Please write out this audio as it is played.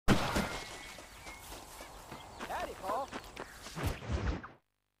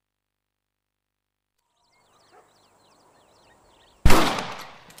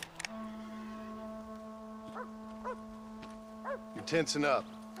tensing up.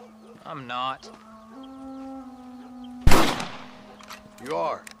 I'm not. You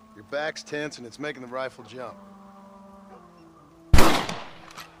are. Your back's tense and it's making the rifle jump.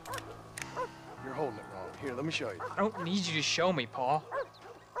 You're holding it wrong. Here, let me show you. I don't need you to show me, Paul.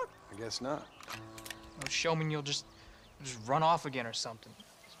 I guess not. Don't show me and you'll just run off again or something.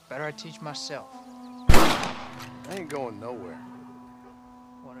 It's better I teach myself. I ain't going nowhere.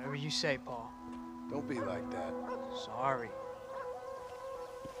 Whatever you say, Paul. Don't be like that. Sorry.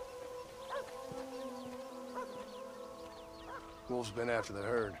 Wolf's been after the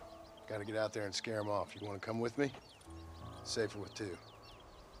herd. Gotta get out there and scare him off. You wanna come with me? Safer with two.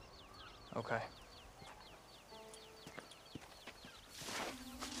 Okay.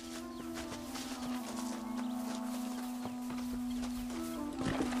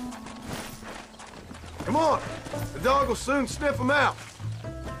 Come on! The dog will soon sniff him out.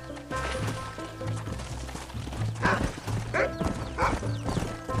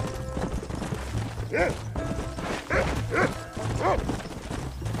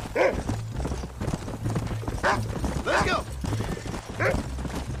 Let's go!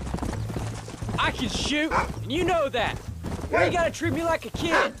 I can shoot, and you know that. Why you gotta treat me like a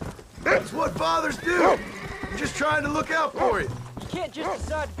kid? That's what fathers do! I'm just trying to look out for you. You can't just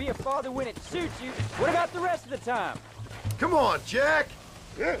decide to be a father when it suits you. What about the rest of the time? Come on, Jack!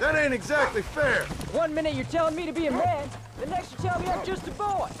 That ain't exactly fair. One minute you're telling me to be a man, the next you're telling me I'm just a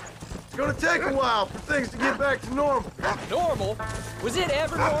boy. It's gonna take a while for things to get back to normal. Normal? Was it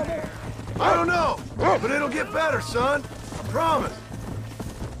ever normal? I don't know, but it'll get better, son. I promise.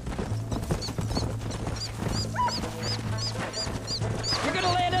 You're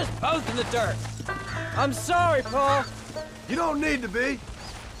gonna land us both in the dirt. I'm sorry, Paul. You don't need to be.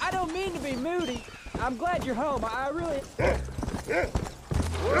 I don't mean to be moody. I'm glad you're home. I really...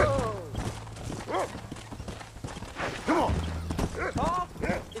 Whoa. Come on. Paul,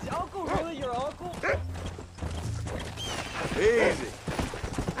 is Uncle really your uncle? Easy.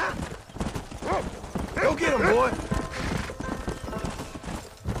 Go get him, boy.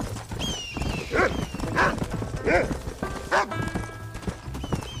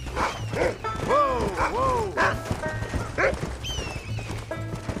 Whoa, whoa.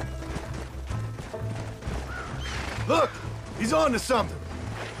 Look, he's on to something.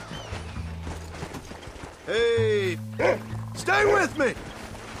 Hey, stay with me. Wait,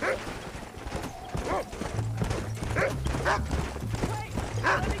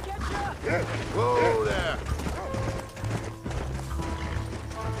 let me catch up. Whoa there.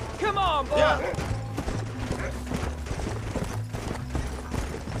 Come on, boy. Yeah.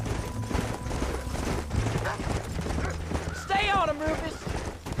 Stay on him, Rufus.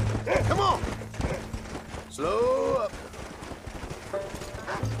 Come on. Slow up.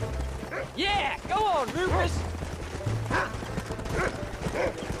 Yeah, go on, Rufus.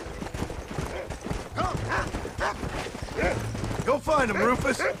 Go find him,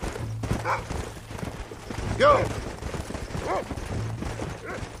 Rufus. Go.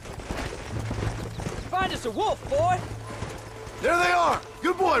 Find us a wolf, boy. There they are.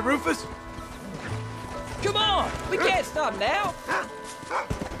 Good boy, Rufus. Come on, we can't stop now.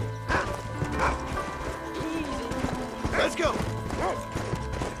 Easy. Let's go.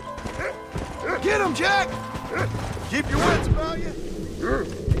 Get him, Jack. Keep your wits about you.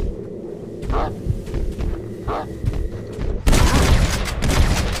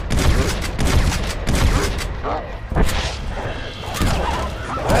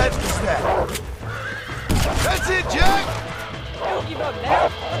 That's that. That's it, Jack. Don't give up now.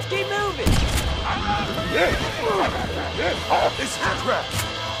 Let's keep moving. This is a trap.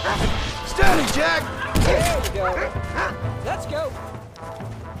 Steady, Jack. There we go. Let's go.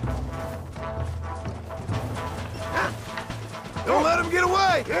 Don't let him get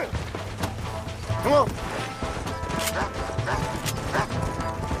away. Come on.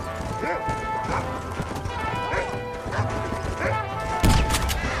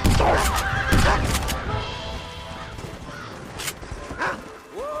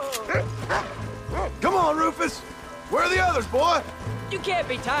 Come on, Rufus. Where are the others, boy? You can't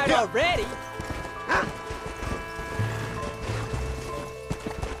be tired already.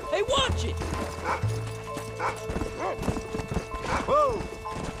 Hey, watch it. Whoa.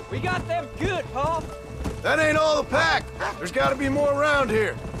 We got them good, Paul. That ain't all the pack. There's got to be more around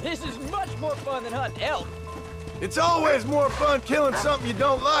here. This is much more fun than hunting elk. It's always more fun killing something you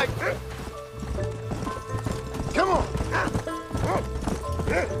don't like. Come on.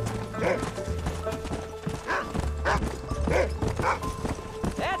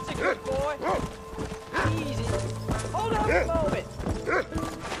 That's a good boy. Easy. Hold on a moment.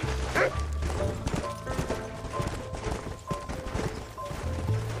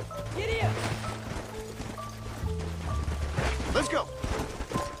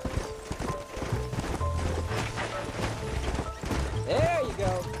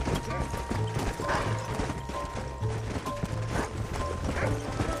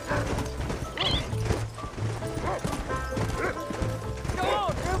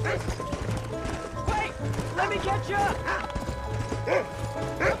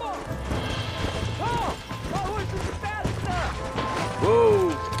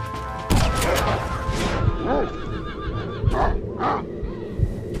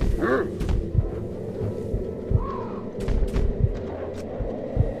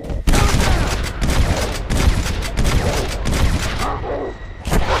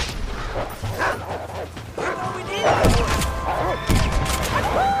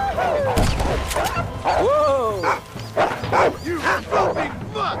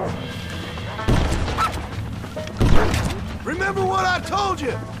 told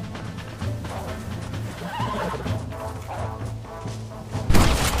you!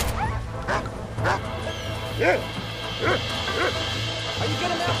 Are you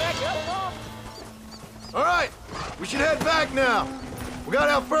gonna now back up, Mom? All right, we should head back now. We got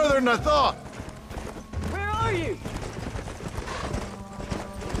out further than I thought. Where are you?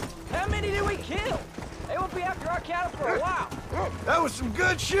 How many did we kill? They won't be after our cattle for a while. That was some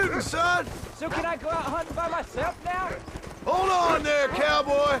good shooting, son. So can I go out hunting by myself now? Hold on there,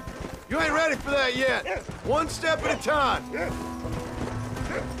 cowboy. You ain't ready for that yet. One step at a time.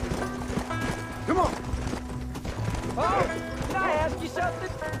 Come on. Oh, can I ask you something?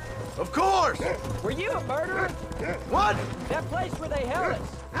 Of course. Were you a murderer? What? That place where they held us.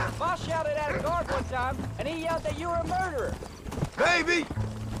 Boss shouted at a guard one time, and he yelled that you were a murderer. Maybe.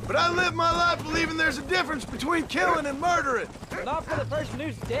 But I live my life believing there's a difference between killing and murdering. Not for the person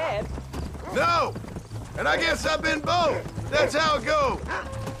who's dead. No. And I guess I've been both. That's how it goes.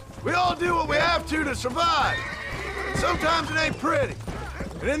 We all do what we have to survive. Sometimes it ain't pretty.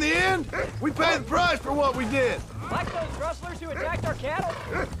 And in the end, we pay the price for what we did. Like those rustlers who attacked our cattle?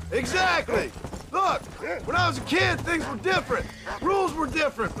 Exactly. Look, when I was a kid, things were different. Rules were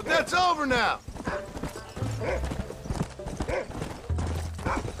different, but that's over now.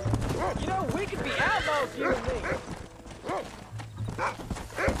 You know, we could be outlaws, you and me.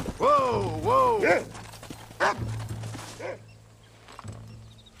 Whoa, whoa.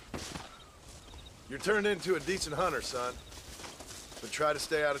 You're turned into a decent hunter, son. But try to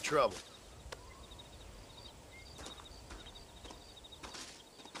stay out of trouble.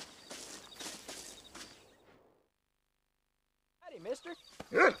 Howdy, mister.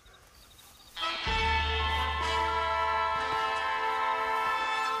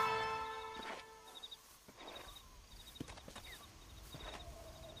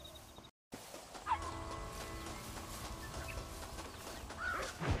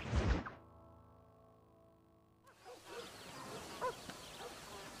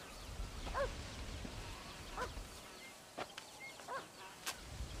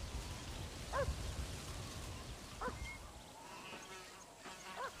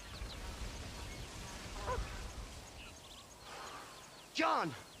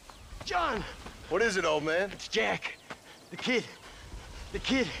 John! John! What is it, old man? It's Jack. The kid.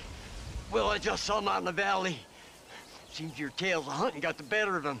 Well, I just saw him out in the valley. Seems your tales of hunting got the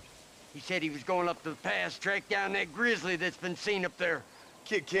better of him. He said he was going up to the pass, track down that grizzly that's been seen up there.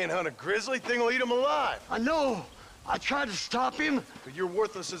 Kid can't hunt a grizzly. Thing will eat him alive. I know. I tried to stop him. But you're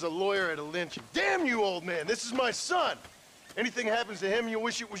worthless as a lawyer at a lynching. Damn you, old man. This is my son. Anything happens to him, you'll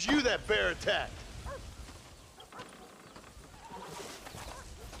wish it was you that bear attacked.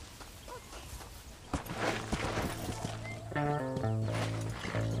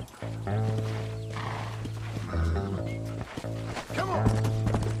 Come on.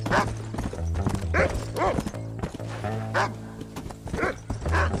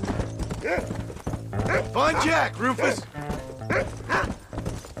 Find Jack, Rufus.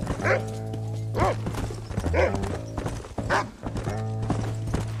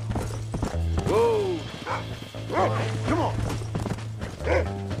 Whoa. Come on.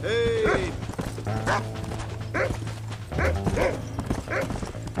 Hey.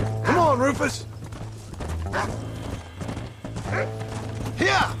 Come on, Rufus.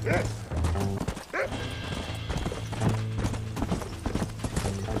 Here.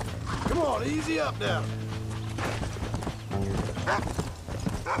 Come on, easy up now.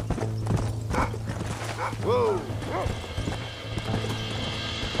 Whoa.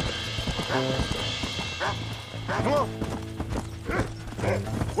 Come on.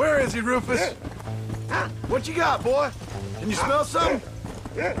 Where is he, Rufus? What you got, boy? Can you smell something?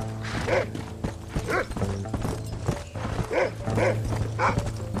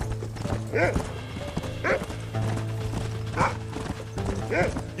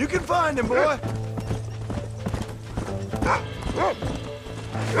 You can find him, boy.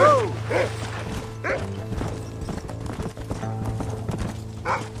 Whoa.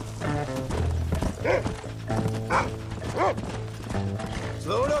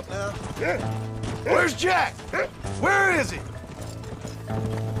 Slow it up now. Where's Jack? Where is he?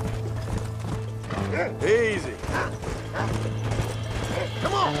 Easy.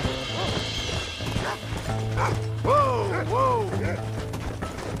 Come on. Whoa, whoa.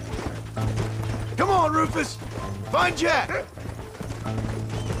 Come on, Rufus. Find Jack.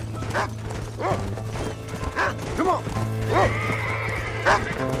 Come on.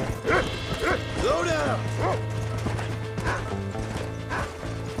 Slow down.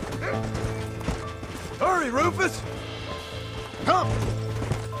 Hurry, Rufus. Come.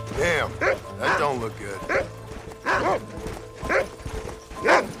 Damn, that don't look good.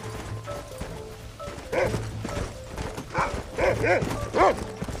 Yeah!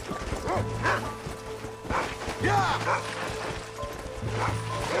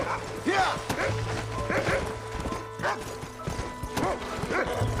 Yeah!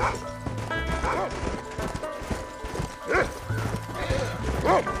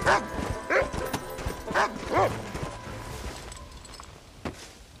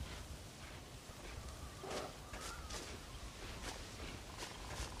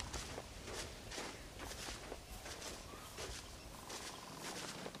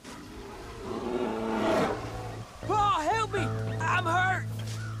 Paul, help me! I'm hurt!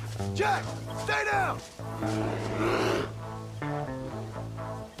 Jack, stay down!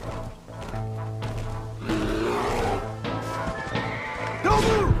 Don't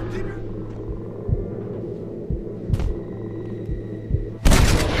move! Keep your...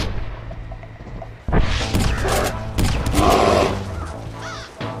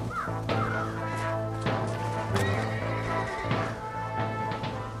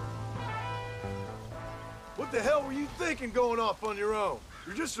 What the hell were you thinking going off on your own?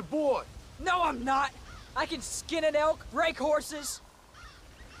 You're just a boy. No, I'm not! I can skin an elk, break horses.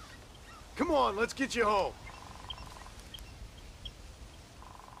 Come on, let's get you home.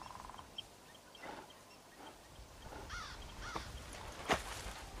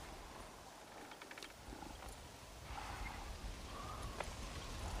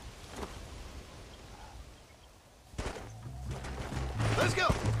 Let's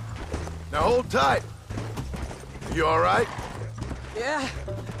go. Now hold tight. You all right? Yeah,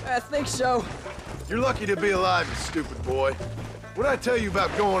 I think so. You're lucky to be alive, you stupid boy. What'd I tell you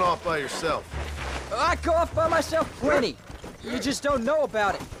about going off by yourself? I go off by myself plenty. You just don't know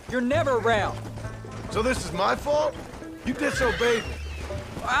about it. You're never around. So this is my fault? You disobeyed me.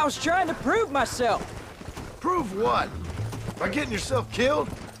 I was trying to prove myself. Prove what? By getting yourself killed?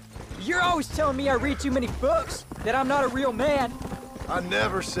 You're always telling me I read too many books, that I'm not a real man. I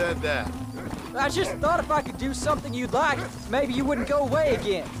never said that. I just thought if I could do something you'd like, maybe you wouldn't go away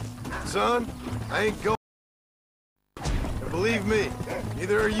again. Son, I ain't going. And believe me,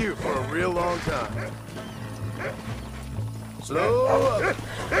 neither are you for a real long time. Slow up.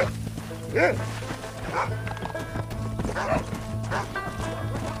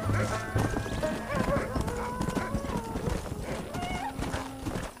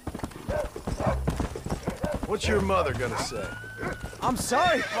 What's your mother gonna say? I'm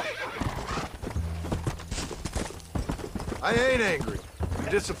sorry. I ain't angry. I'm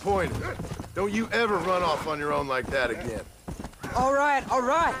disappointed. Don't you ever run off on your own like that again. All right.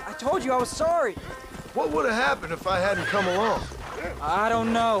 I told you I was sorry. What would have happened if I hadn't come along? I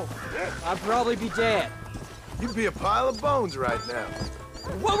don't know. I'd probably be dead. You'd be a pile of bones right now.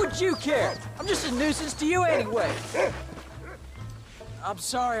 What would you care? I'm just a nuisance to you anyway. I'm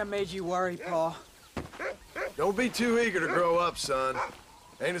sorry I made you worry, Paul. Don't be too eager to grow up, son.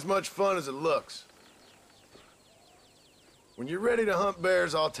 Ain't as much fun as it looks. When you're ready to hunt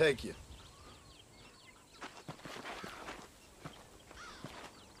bears, I'll take you.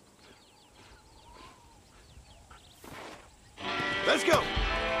 Let's go!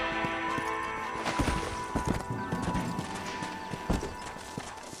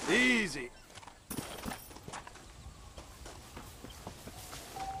 Easy.